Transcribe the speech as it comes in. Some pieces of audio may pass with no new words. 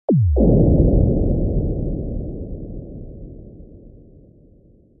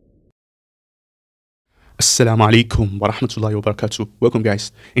Assalamu alaikum wa rahmatullahi wa barakatuh. Welcome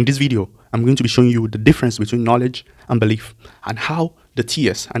guys. In this video, I'm going to be showing you the difference between knowledge and belief and how the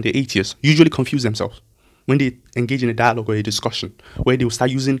theists and the atheists usually confuse themselves when they engage in a dialogue or a discussion where they will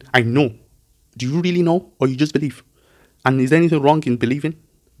start using I know. Do you really know or you just believe? And is there anything wrong in believing?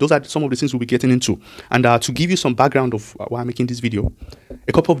 Those are some of the things we'll be getting into. And to give you some background of why I'm making this video,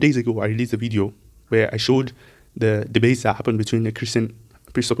 a couple of days ago I released a video where I showed the debates that happened between a Christian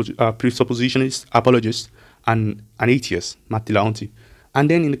presuppositionist, apologist, and an atheist, Matt Delaunty. And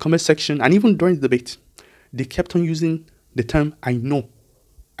then in the comment section, and even during the debate, they kept on using the term I know.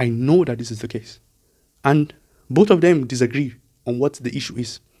 I know that this is the case. And both of them disagree on what the issue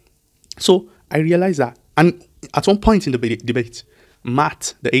is. So I realized that. And at one point in the debate,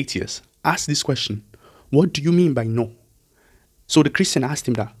 Matt, the atheist, asked this question: what do you mean by no? So the Christian asked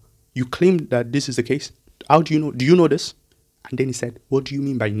him that. You claim that this is the case. How do you know? Do you know this? And then he said, what do you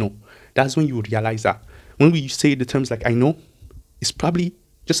mean by no? That's when you realize that when we say the terms like I know, it's probably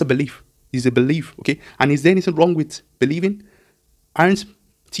just a belief. It's a belief, okay? And is there anything wrong with believing? Aren't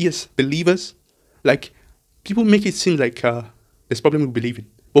theists believers? Like, people make it seem like there's a problem with believing.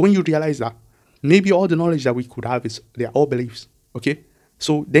 But when you realize that, maybe all the knowledge that we could have they're all beliefs, okay?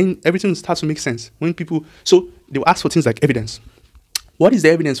 So then everything starts to make sense. When people, so they will ask for things like evidence. What is the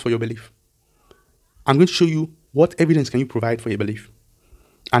evidence for your belief? I'm going to show you what evidence can you provide for your belief?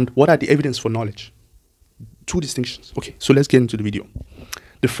 And what are the evidence for knowledge? Two distinctions. Okay, so let's get into the video.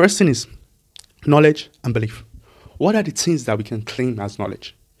 The first thing is knowledge and belief. What are the things that we can claim as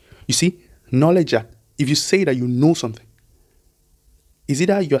knowledge? You see, knowledge, if you say that you know something, is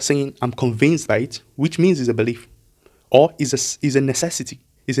either you're saying I'm convinced by it, which means it's a belief, or is a necessity,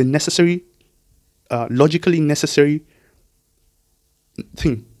 is a necessary, logically necessary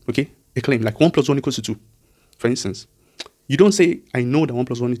thing, okay? A claim, like 1 + 1 = 2. For instance, you don't say, I know that 1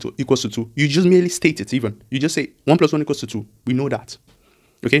 + 1 = 2. You just merely state it even. You just say 1 + 1 = 2. We know that.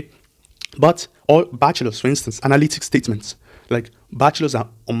 Okay? But all bachelors, for instance, analytic statements, like bachelors are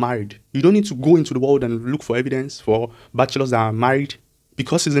unmarried. You don't need to go into the world and look for evidence for bachelors that are married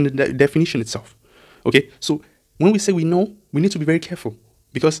because it's in the definition itself. Okay? So when we say we know, we need to be very careful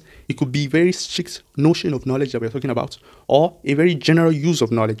because it could be a very strict notion of knowledge that we're talking about, or a very general use of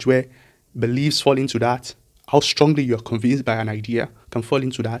knowledge where beliefs fall into that. How strongly you are convinced by an idea can fall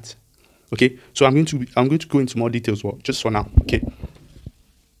into that. Okay, so I'm going to go into more details, just for now. Okay,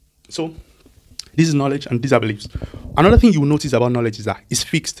 so this is knowledge and these are beliefs. Another thing you will notice about knowledge is that it's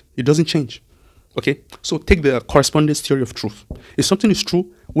fixed; it doesn't change. Okay, so take the correspondence theory of truth. If something is true,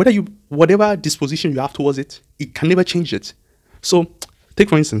 whatever disposition you have towards it, it can never change it. So take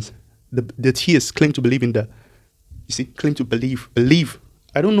for instance, the theists claim to believe in claim to believe.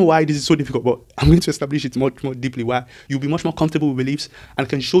 I don't know why this is so difficult, but I'm going to establish it much more deeply, where you'll be much more comfortable with beliefs and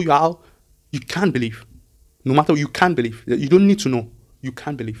can show you how you can believe. No matter what, you can believe. You don't need to know. You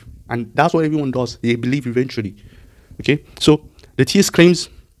can believe. And that's what everyone does. They believe eventually. Okay? So the theist claims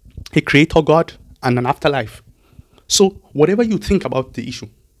a creator God and an afterlife. So whatever you think about the issue,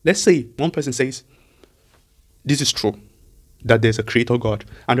 let's say one person says, this is true, that there's a creator God,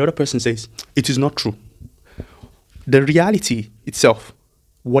 and the other person says, it is not true. The reality itself,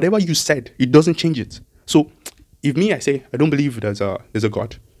 whatever you said, it doesn't change it. So if I say, I don't believe there's a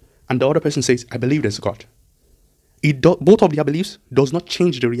God, and the other person says, I believe there's a God, both of their beliefs does not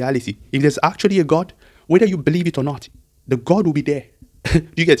change the reality. If there's actually a God, whether you believe it or not, the God will be there. Do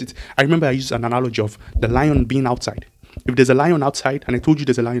you get it? I remember I used an analogy of the lion being outside. If there's a lion outside, and I told you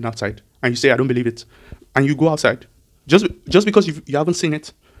there's a lion outside, and you say, I don't believe it, and you go outside, just because you haven't seen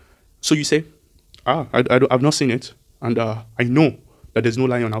it, so you say, I've not seen it, and I know that there's no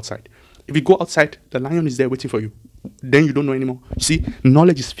lion outside. If you go outside, the lion is there waiting for you. Then you don't know anymore. You see,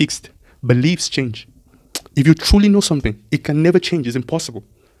 knowledge is fixed. Beliefs change. If you truly know something, it can never change. It's impossible.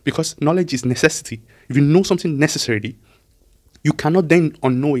 Because knowledge is necessity. If you know something necessarily, you cannot then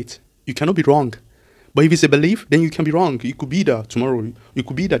unknow it. You cannot be wrong. But if it's a belief, then you can be wrong. It could be that tomorrow, it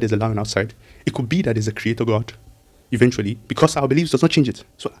could be that there's a lion outside. It could be that there's a creator God, eventually, because our beliefs does not change it.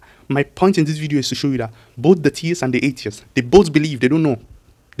 So my point in this video is to show you that both the theists and the atheists, they both believe, they don't know.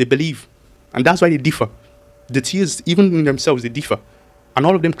 They believe. And that's why they differ. The theists, even in themselves, they differ. And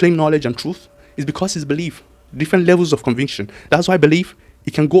all of them claim knowledge and truth is because it's belief. Different levels of conviction. That's why belief,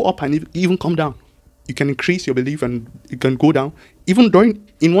 it can go up and even come down. You can increase your belief and it can go down. Even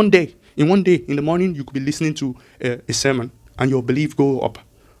in one day, in the morning, you could be listening to a sermon and your belief go up.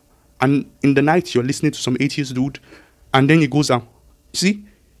 And in the night, you're listening to some atheist dude and then it goes down. You see?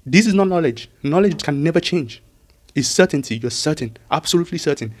 This is not knowledge. Knowledge can never change. It's certainty. You're certain. Absolutely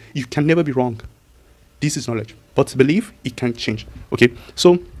certain. You can never be wrong. This is knowledge. But belief, it can change. Okay?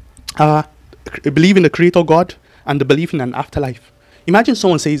 So, belief in the creator God and the belief in an afterlife. Imagine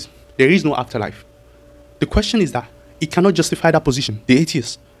someone says there is no afterlife. The question is that it cannot justify that position, the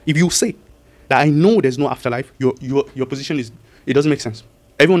atheist. If you say that I know there's no afterlife, your position is, it doesn't make sense.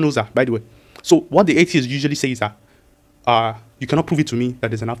 Everyone knows that, by the way. So what the atheists usually say is that you cannot prove it to me that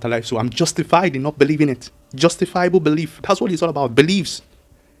there's an afterlife, so I'm justified in not believing it. Justifiable belief. That's what it's all about, beliefs.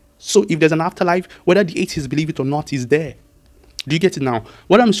 So if there's an afterlife, whether the atheists believe it or not, is there. Do you get it now?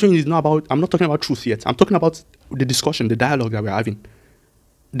 What I'm showing is not about, I'm not talking about truth yet. I'm talking about the discussion, the dialogue that we're having.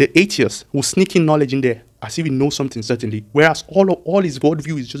 The atheist will sneak in knowledge in there as if he knows something certainly, whereas all his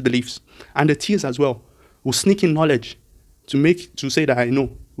worldview is just beliefs. And the theist as well will sneak in knowledge to say that I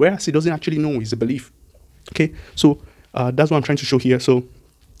know, whereas he doesn't actually know, it's a belief. Okay, so that's what I'm trying to show here. So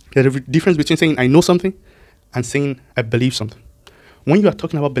there's a difference between saying I know something and saying I believe something. When you are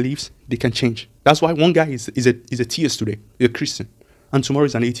talking about beliefs, they can change. That's why one guy is a theist today, a Christian, and tomorrow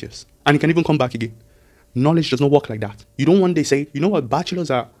is an atheist, and he can even come back again. Knowledge does not work like that. You don't one day say, you know what, bachelors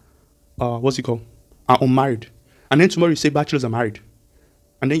are, are unmarried, and then tomorrow you say bachelors are married,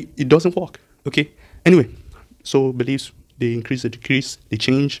 and then it doesn't work. Okay. Anyway, so beliefs, they increase, they decrease, they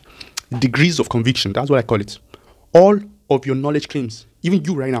change. Degrees of conviction. That's what I call it. All of your knowledge claims, even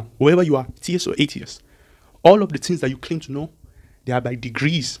you right now, whoever you are, theist or atheist, all of the things that you claim to know, they are by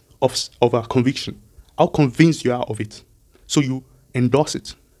degrees of conviction. How convinced you are of it. So you endorse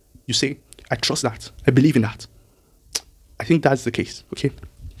it. You say, I trust that. I believe in that. I think that's the case. Okay.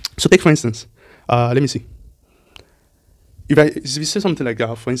 So take, for instance, let me see. If you say something like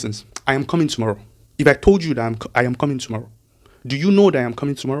that, for instance, I am coming tomorrow. If I told you that I am coming tomorrow, do you know that I am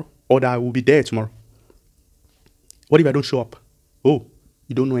coming tomorrow or that I will be there tomorrow? What if I don't show up? Oh,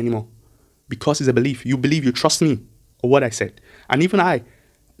 you don't know anymore. Because it's a belief. You believe, you trust me or what I said. And even that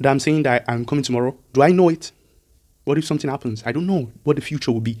I'm saying that I'm coming tomorrow, do I know it? What if something happens? I don't know what the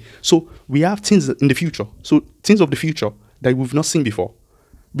future will be. So we have things in the future. So things of the future that we've not seen before.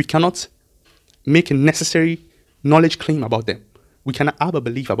 We cannot make a necessary knowledge claim about them. We cannot have a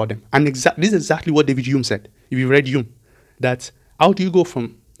belief about them. And this is exactly what David Hume said. If you read Hume, that how do you go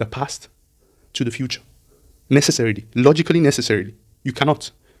from the past to the future? Necessarily, logically necessarily. You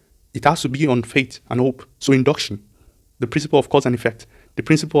cannot. It has to be on faith and hope. So induction, the principle of cause and effect, the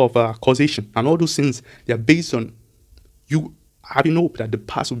principle of causation, and all those things, they are based on you having hope that the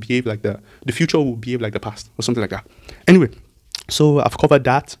past will behave like the future will behave like the past, or something like that. Anyway, so I've covered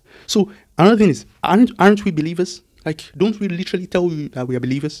that. So another thing is, aren't we believers? Like, don't we literally tell you that we are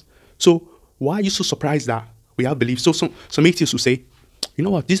believers? So why are you so surprised that we have beliefs? So some atheists will say, you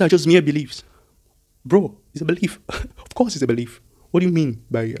know what, these are just mere beliefs. Bro, it's a belief. Of course it's a belief. What do you mean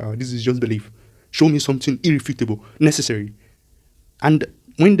by this is just belief? Show me something irrefutable, necessary. And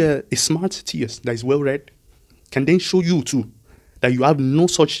when a smart theist that is well-read can then show you too that you have no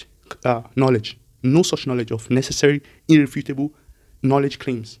such knowledge of necessary, irrefutable knowledge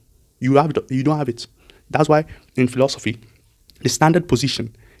claims. You don't have it. That's why in philosophy, the standard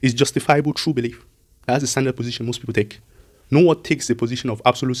position is justifiable true belief. That's the standard position most people take. No one takes the position of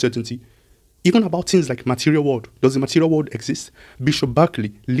absolute certainty. Even about things like material world. Does the material world exist? Bishop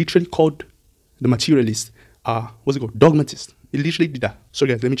Berkeley literally called the materialist, dogmatist. He literally did that. So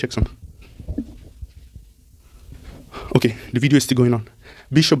guys, let me check something. Okay, the video is still going on.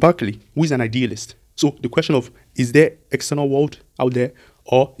 Bishop Berkeley, who is an idealist. So the question of, is there external world out there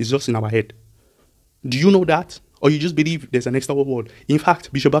or is it just in our head? Do you know that? Or you just believe there's an external world? In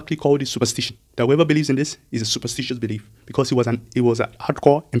fact, Bishop Berkeley called it superstition. That whoever believes in this is a superstitious belief because he was an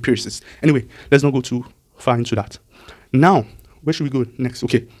hardcore empiricist. Anyway, let's not go too far into that. Now, where should we go next?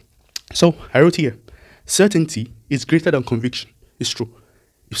 Okay, so I wrote here, certainty is greater than conviction. It's true.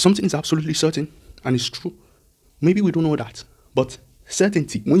 If something is absolutely certain and it's true, maybe we don't know that. But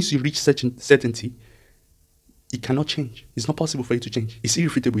certainty, once you reach certainty, it cannot change. It's not possible for it to change. It's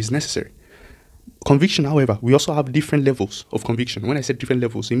irrefutable. It's necessary. Conviction, however, we also have different levels of conviction. When I said different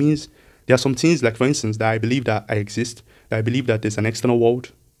levels, it means there are some things like, for instance, that I believe that I exist, that I believe that there's an external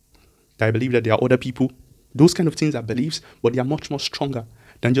world, that I believe that there are other people. Those kind of things are beliefs, but they are much more stronger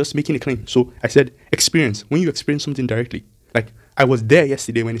than just making a claim. So I said experience. When you experience something directly, like I was there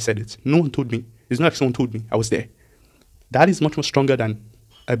yesterday when he said it. No one told me. It's not like someone told me. I was there. That is much more stronger than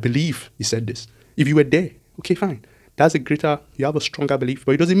I believe he said this. If you were there, okay, fine. That's you have a stronger belief,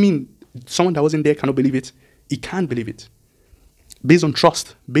 but it doesn't mean someone that wasn't there cannot believe it. He can believe it. Based on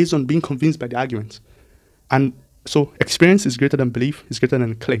trust, based on being convinced by the argument. And so experience is greater than belief, is greater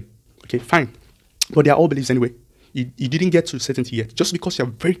than claim. Okay, fine. But they are all beliefs anyway. You didn't get to certainty yet. Just because you're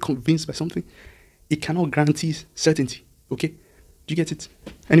very convinced by something, it cannot guarantee certainty. Okay? Do you get it?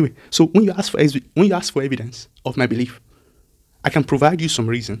 Anyway, so when you ask for evidence of my belief, I can provide you some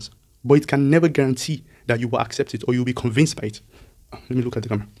reasons but it can never guarantee that you will accept it or you'll be convinced by it. Let me look at the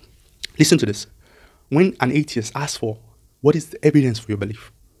camera. Listen to this. When an atheist asks for what is the evidence for your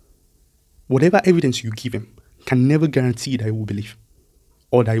belief, whatever evidence you give him can never guarantee that he will believe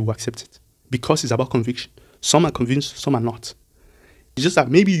or that he will accept it, because it's about conviction. Some are convinced, some are not. It's just that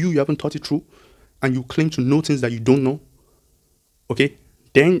maybe you haven't thought it through and you claim to know things that you don't know. Okay?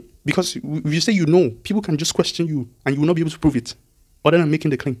 Then, because if you say you know, people can just question you and you will not be able to prove it other than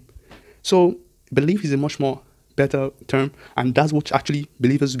making the claim. So, belief is a much more better term, and that's what actually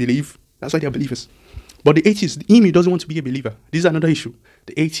believers believe. That's why they are believers. But the atheist, he doesn't want to be a believer. This is another issue.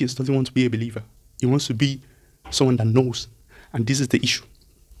 The atheist doesn't want to be a believer. He wants to be someone that knows. And this is the issue.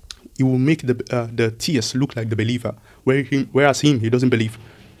 He will make the theist look like the believer, whereas he doesn't believe.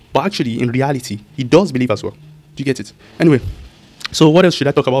 But actually, in reality, he does believe as well. Do you get it? Anyway, so what else should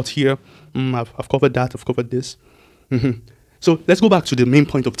I talk about here? I've covered that. I've covered this. So let's go back to the main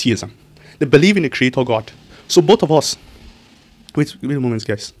point of theism. The belief in the creator God. So both of us... Wait a moment,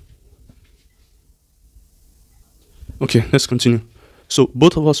 guys. Okay, let's continue. So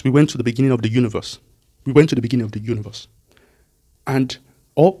both of us, we went to the beginning of the universe. And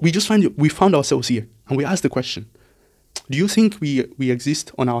we found ourselves here. And we asked the question, do you think we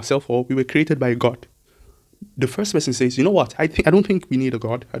exist on ourselves or we were created by a God? The first person says, you know what? I don't think we need a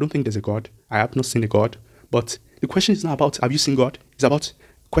God. I don't think there's a God. I have not seen a God. But the question is not about, have you seen God? It's about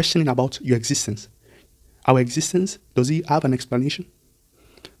questioning about your existence. Our existence, does it have an explanation?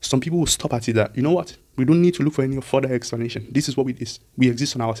 Some people will stop at it that, you know what? We don't need to look for any further explanation. This is what it is. We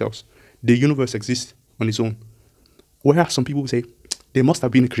exist on ourselves. The universe exists on its own. Whereas some people will say, there must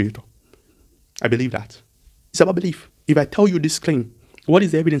have been a creator. I believe that. It's about belief. If I tell you this claim, what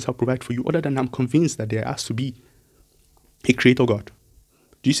is the evidence I'll provide for you other than I'm convinced that there has to be a creator God?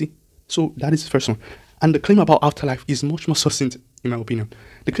 Do you see? So that is the first one. And the claim about afterlife is much more succinct, in my opinion.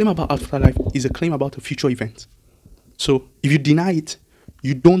 The claim about afterlife is a claim about a future event. So if you deny it,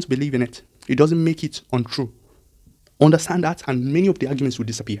 you don't believe in it. It doesn't make it untrue. Understand that and many of the arguments will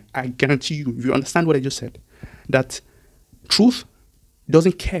disappear. I guarantee you, if you understand what I just said, that truth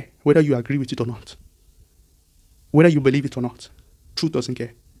doesn't care whether you agree with it or not. Whether you believe it or not. Truth doesn't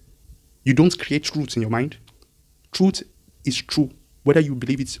care. You don't create truth in your mind. Truth is true, whether you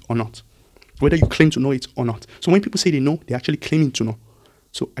believe it or not. Whether you claim to know it or not. So when people say they know, they're actually claiming to know.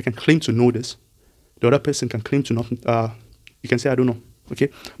 So I can claim to know this. The other person can claim to not. You can say, I don't know. Okay?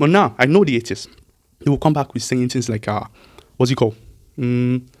 But now, I know the atheists. They will come back with saying things like, what's it called?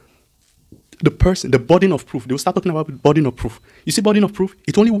 The burden of proof. They will start talking about the burden of proof. You see, burden of proof,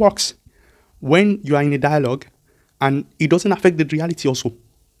 it only works when you are in a dialogue and it doesn't affect the reality also.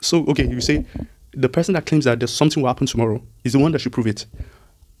 So, okay, you say the person that claims that there's something will happen tomorrow is the one that should prove it.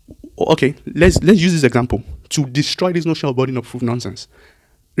 Okay, let's use this example to destroy this notion of burden of proof nonsense.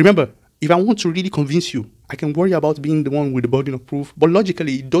 Remember, if I want to really convince you, I can worry about being the one with the burden of proof, but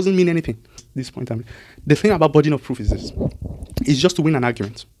logically, it doesn't mean anything. This point, the thing about burden of proof is this. It's just to win an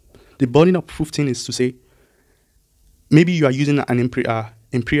argument. The burden of proof thing is to say, maybe you are using an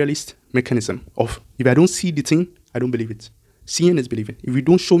imperialist mechanism of, if I don't see the thing, I don't believe it. Seeing is believing. If you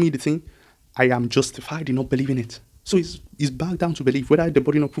don't show me the thing, I am justified in not believing it. So it's back down to belief. Whether the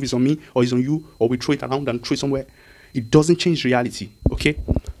burden of proof is on me or is on you, or we throw it around and throw it somewhere, it doesn't change reality, okay?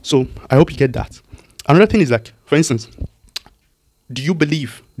 So I hope you get that. Another thing is like, for instance, do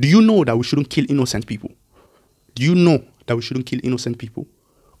you know that we shouldn't kill innocent people? Do you know that we shouldn't kill innocent people?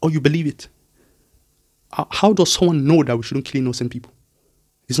 Or you believe it? How does someone know that we shouldn't kill innocent people?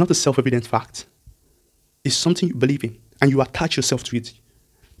 It's not a self-evident fact. It's something you believe in, and you attach yourself to it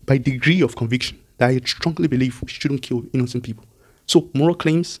by degree of conviction that I strongly believe we shouldn't kill innocent people. So moral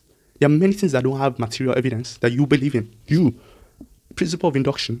claims, there are many things that don't have material evidence that you believe in. You, principle of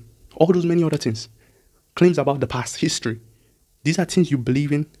induction, all those many other things. Claims about the past, history. These are things you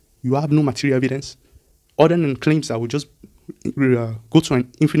believe in. You have no material evidence other than claims that will just go to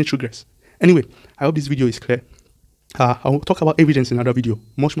an infinite regress. Anyway, I hope this video is clear. I will talk about evidence in another video,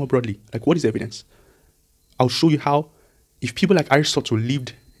 much more broadly. Like, what is evidence? I'll show you how, if people like Aristotle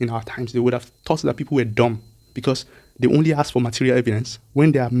lived in our times, they would have thought that people were dumb because they only ask for material evidence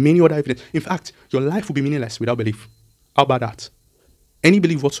when there are many other evidence. In fact, your life will be meaningless without belief. How about that? Any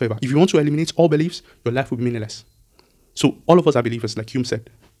belief whatsoever. If you want to eliminate all beliefs, your life will be meaningless. So all of us are believers, like Hume said.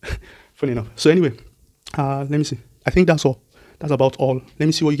 Funny enough. So anyway, let me see. I think that's all. That's about all. Let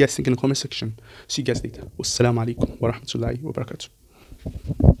me see what you guys think in the comment section. See you guys later. Wassalamu alaikum wa rahmatullahi wa barakatuh.